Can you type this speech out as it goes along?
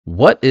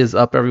What is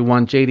up,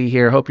 everyone? JD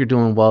here. Hope you're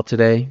doing well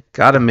today.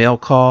 Got a mail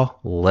call.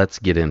 Let's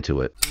get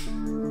into it.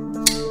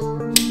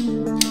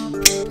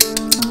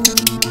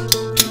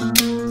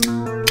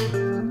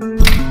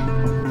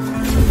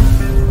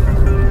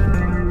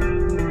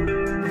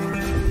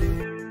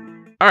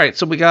 All right,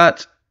 so we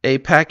got a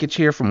package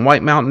here from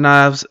White Mountain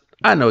Knives.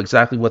 I know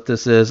exactly what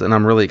this is, and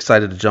I'm really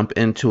excited to jump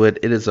into it.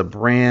 It is a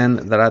brand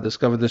that I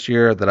discovered this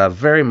year that I've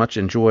very much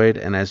enjoyed,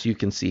 and as you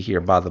can see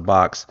here by the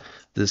box,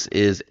 this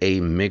is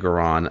a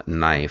Miguron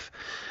knife.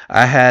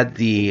 I had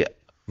the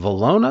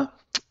Valona,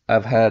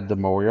 I've had the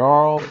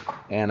Moriarl,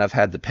 and I've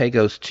had the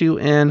Pagos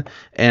 2N,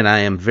 and I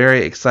am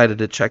very excited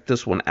to check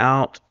this one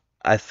out.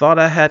 I thought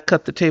I had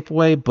cut the tape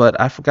away,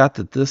 but I forgot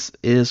that this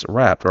is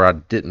wrapped, or I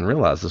didn't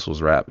realize this was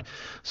wrapped.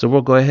 So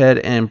we'll go ahead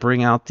and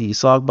bring out the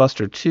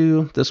Sogbuster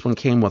 2. This one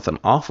came with an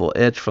awful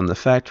edge from the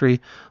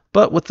factory,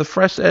 but with the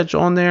fresh edge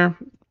on there,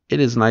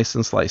 it is nice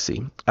and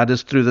slicey. I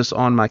just threw this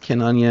on my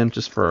Ken Onion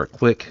just for a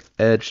quick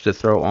edge to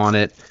throw on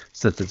it,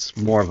 since it's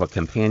more of a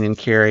companion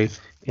carry,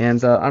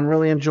 and I'm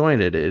really enjoying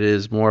it. It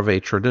is more of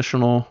a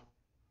traditional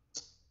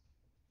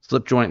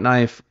slip joint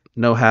knife,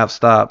 no half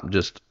stop,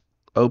 just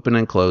open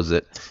and close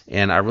it.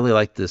 And I really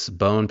like this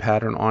bone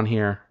pattern on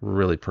here.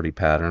 Really pretty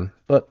pattern.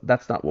 But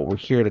that's not what we're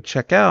here to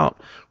check out.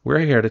 We're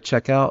here to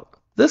check out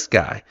this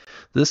guy.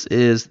 This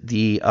is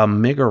the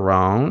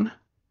Miguron.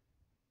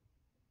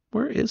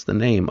 Where is the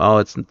name? Oh,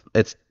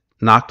 it's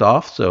knocked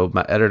off, so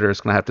my editor is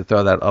going to have to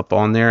throw that up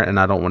on there, and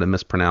I don't want to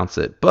mispronounce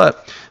it.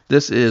 But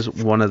this is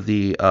one of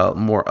the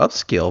more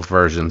upscale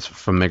versions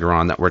from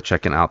Miguron that we're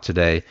checking out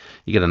today.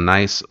 You get a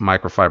nice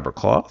microfiber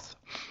cloth,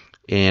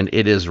 and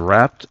it is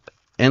wrapped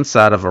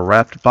inside of a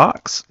wrapped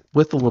box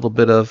with a little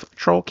bit of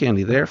troll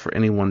candy there for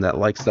anyone that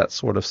likes that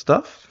sort of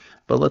stuff.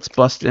 But let's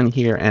bust in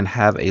here and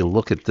have a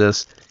look at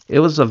this. It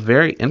was a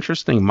very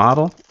interesting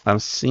model.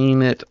 I've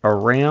seen it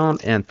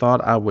around and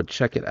thought I would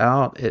check it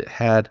out. It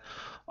had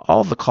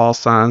all the call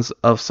signs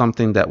of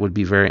something that would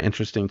be very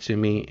interesting to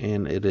me,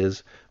 and it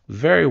is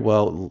very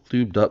well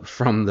lubed up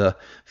from the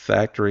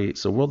factory.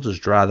 So we'll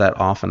just dry that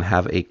off and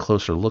have a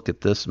closer look at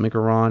this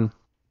Miguron.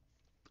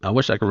 I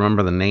wish I could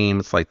remember the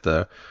name. It's like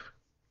the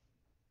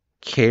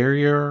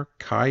Kyer,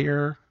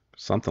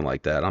 something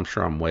like that. I'm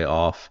sure I'm way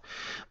off,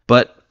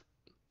 but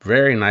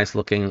very nice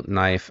looking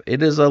knife.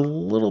 It is a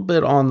little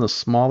bit on the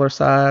smaller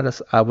side.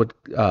 I would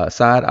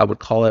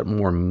call it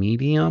more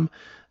medium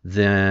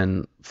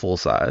than full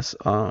size,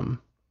 and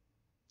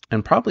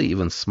probably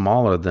even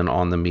smaller than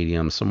on the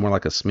medium, so more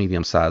like a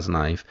medium size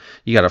knife.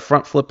 You got a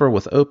front flipper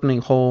with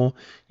opening hole.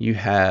 You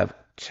have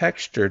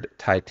textured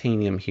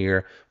titanium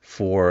here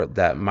for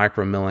that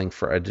micro milling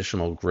for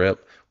additional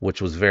grip, which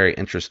was very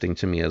interesting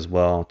to me as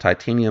well.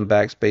 Titanium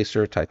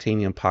backspacer,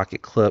 titanium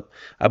pocket clip.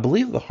 I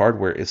believe the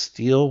hardware is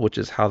steel, which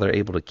is how they're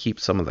able to keep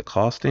some of the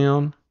cost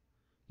down.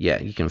 Yeah,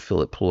 you can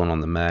feel it pulling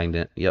on the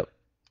magnet. Yep.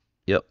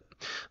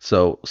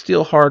 So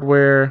steel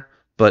hardware,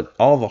 but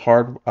all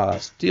the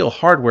steel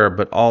hardware,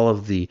 but all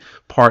of the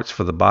parts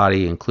for the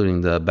body, including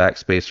the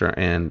backspacer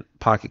and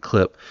pocket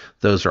clip,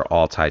 those are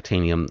all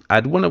titanium.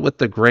 I'd went it with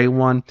the gray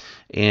one,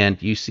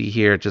 and you see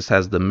here it just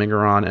has the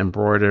Miguron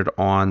embroidered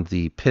on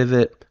the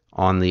pivot.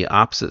 On the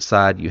opposite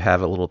side, you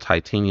have a little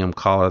titanium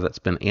collar that's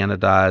been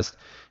anodized,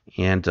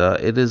 and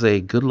it is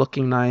a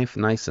good-looking knife,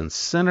 nice and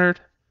centered.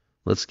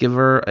 Let's give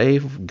her a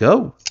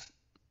go.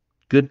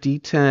 Good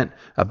detent,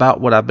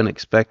 about what I've been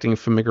expecting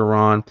from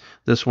Miguron.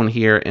 This one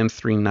here,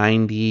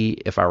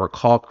 M390, if I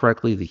recall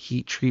correctly, the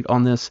heat treat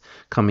on this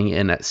coming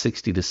in at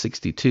 60 to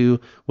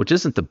 62, which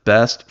isn't the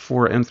best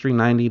for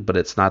M390, but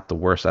it's not the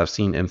worst I've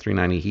seen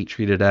M390 heat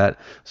treated at.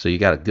 So you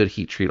got a good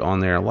heat treat on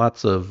there.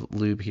 Lots of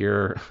lube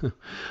here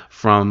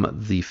from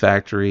the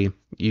factory.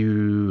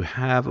 You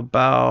have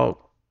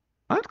about,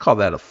 I'd call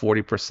that a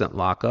 40%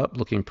 lockup,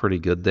 looking pretty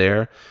good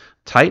there.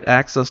 Tight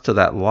access to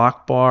that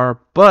lock bar,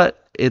 but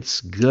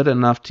it's good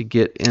enough to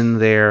get in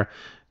there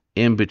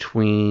in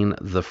between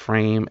the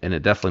frame, and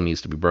it definitely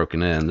needs to be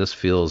broken in. This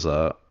feels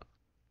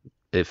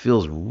it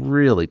feels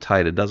really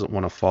tight. It doesn't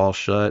want to fall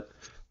shut.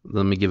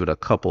 Let me give it a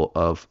couple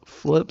of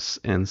flips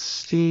and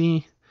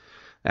see.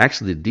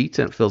 Actually, the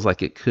detent feels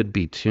like it could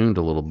be tuned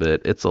a little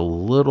bit. It's a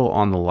little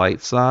on the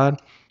light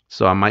side,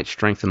 so I might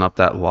strengthen up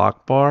that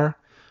lock bar,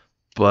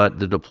 but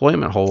the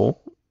deployment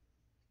hole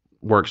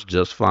works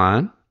just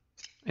fine,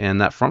 and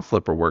that front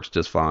flipper works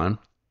just fine.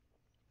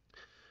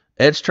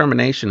 Edge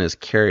termination is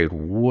carried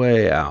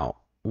way out,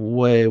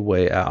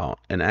 way out.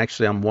 And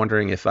actually, I'm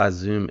wondering if I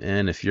zoom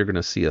in, if you're going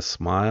to see a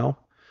smile,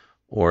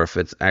 or if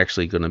it's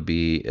actually going to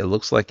be, it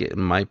looks like it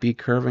might be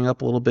curving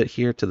up a little bit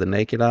here to the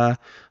naked eye,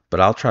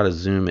 but I'll try to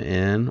zoom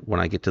in when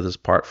I get to this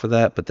part for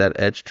that. But that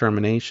edge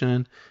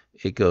termination,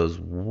 it goes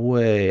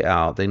way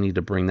out. They need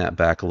to bring that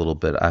back a little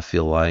bit, I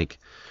feel like.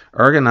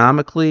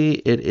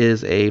 Ergonomically, it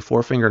is a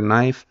 4-finger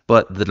knife,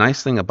 but the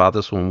nice thing about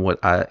this one,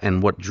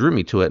 what drew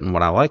me to it and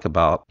what I like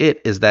about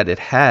it, is that it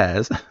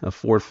has a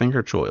forward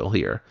finger choil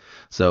here.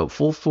 So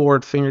full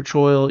forward finger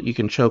choil, you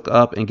can choke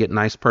up and get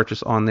nice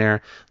purchase on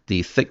there.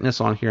 The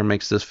thickness on here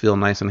makes this feel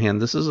nice in hand.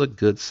 This is a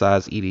good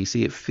size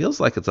EDC. It feels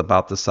like it's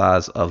about the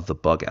size of the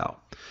Bug Out.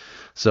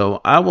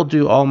 So I will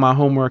do all my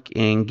homework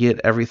and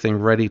get everything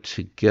ready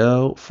to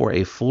go for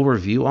a full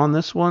review on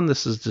this one.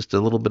 This is just a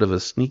little bit of a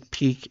sneak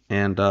peek,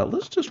 and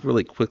let's just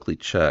really quickly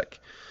check.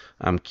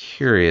 I'm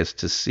curious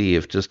to see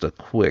if just a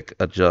quick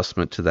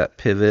adjustment to that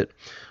pivot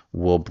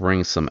will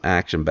bring some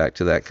action back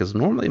to that, because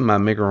normally my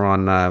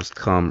Miguron knives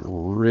come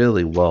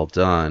really well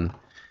done.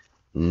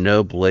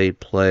 No blade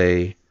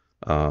play,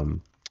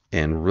 and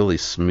really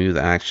smooth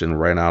action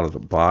right out of the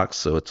box.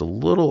 So it's a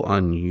little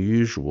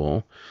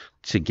unusual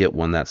to get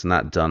one that's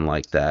not done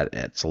like that.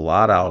 It's a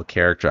lot out of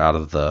character out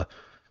of the,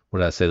 what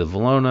did I say, the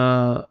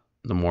Valona,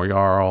 the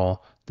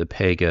Moriarl, the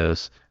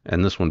Pagos,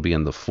 and this one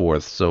being the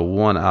fourth. So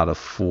 1 out of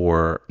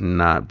 4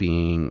 not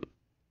being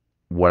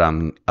what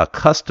I'm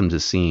accustomed to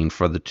seeing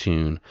for the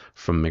tune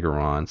from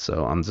Miguron.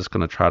 So I'm just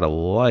going to try to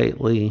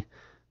lightly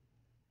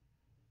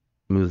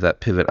move that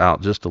pivot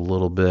out just a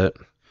little bit.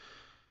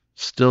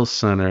 Still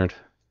centered.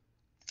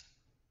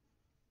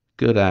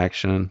 Good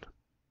action.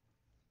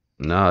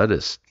 No, it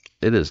is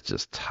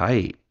just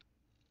tight.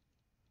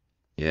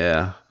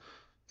 Yeah.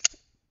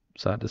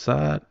 Side to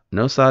side.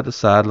 No side to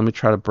side. Let me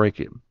try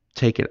to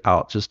take it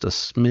out just a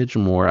smidge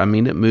more. I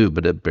mean, it moved,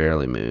 but it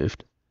barely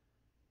moved.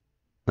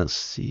 Let's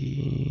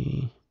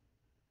see.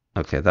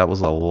 Okay, that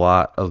was a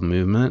lot of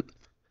movement.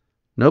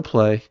 No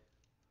play.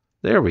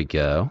 There we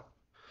go.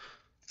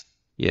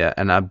 Yeah,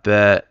 and I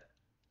bet.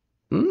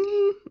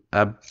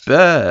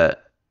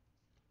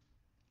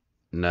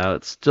 No,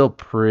 it's still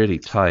pretty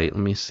tight.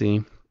 Let me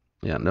see.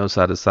 Yeah, no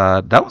side to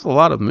side. That was a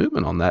lot of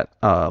movement on that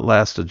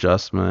last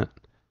adjustment.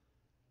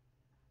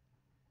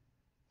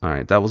 All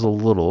right, that was a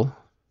little.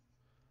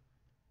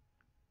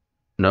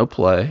 No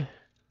play.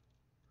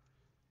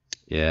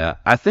 Yeah,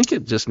 I think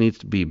it just needs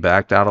to be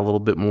backed out a little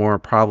bit more.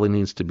 Probably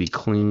needs to be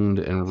cleaned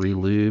and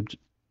re-lubed.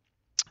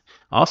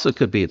 Also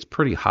could be it's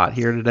pretty hot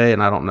here today,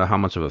 and I don't know how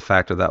much of a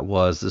factor that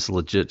was. This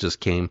legit just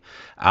came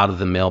out of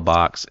the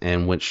mailbox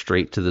and went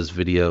straight to this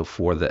video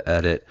for the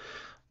edit.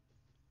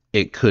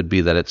 It could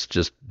be that it's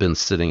just been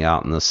sitting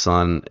out in the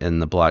sun in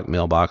the black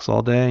mailbox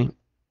all day,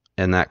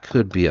 and that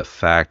could be a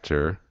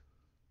factor.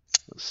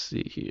 Let's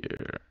see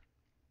here.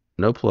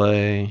 No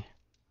play.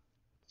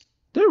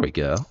 There we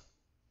go.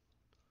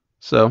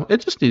 So it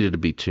just needed to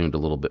be tuned a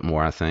little bit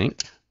more, I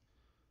think.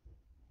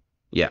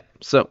 Yeah,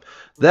 so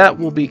that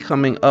will be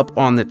coming up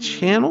on the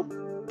channel.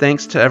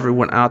 Thanks to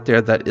everyone out there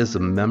that is a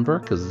member,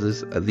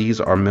 because these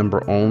are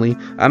member only.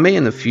 I may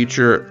in the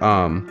future,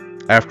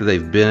 after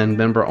they've been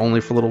member only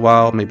for a little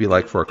while, maybe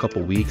like for a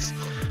couple weeks,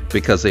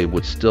 because they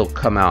would still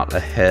come out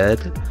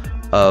ahead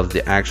of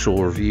the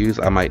actual reviews,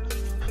 I might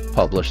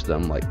publish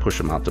them, like push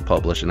them out to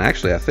publish. And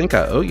actually, I think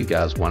I owe you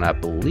guys one. I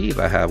believe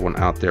I have one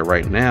out there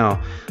right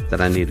now that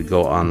I need to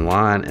go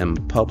online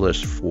and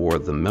publish for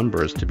the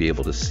members to be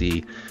able to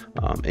see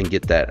and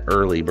get that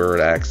early bird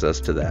access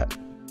to that.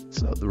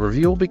 So the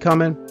review will be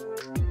coming.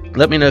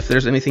 Let me know if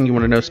there's anything you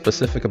want to know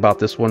specific about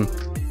this one.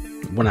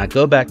 When I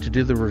go back to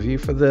do the review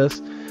for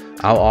this,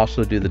 I'll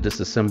also do the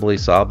disassembly,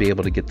 so I'll be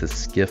able to get the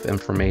skiff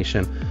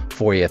information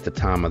for you at the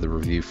time of the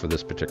review for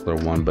this particular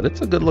one. But it's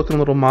a good looking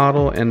little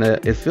model, and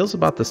it feels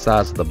about the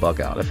size of the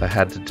bug out. If I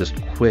had to just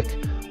quick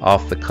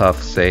off the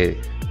cuff say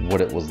what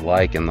it was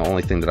like, and the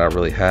only thing that I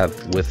really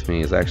have with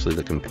me is actually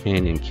the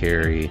companion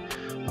carry,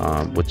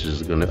 which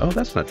is going to, oh,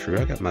 that's not true.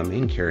 I got my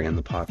main carry in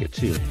the pocket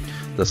too.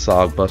 The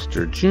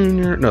Sogbuster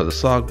Junior, no,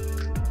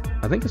 the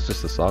I think it's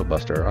just the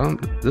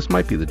Sogbuster. This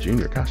might be the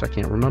Junior. Gosh, I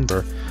can't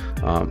remember.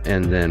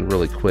 And then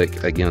really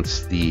quick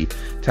against the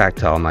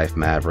Tactile Knife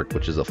Maverick,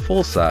 which is a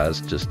full size,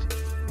 just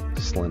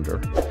slender.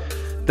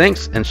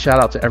 Thanks, and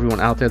shout out to everyone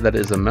out there that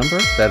is a member,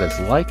 that is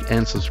liked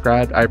and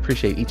subscribed. I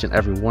appreciate each and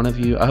every one of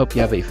you. I hope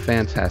you have a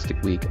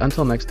fantastic week.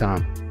 Until next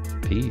time,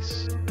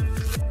 peace.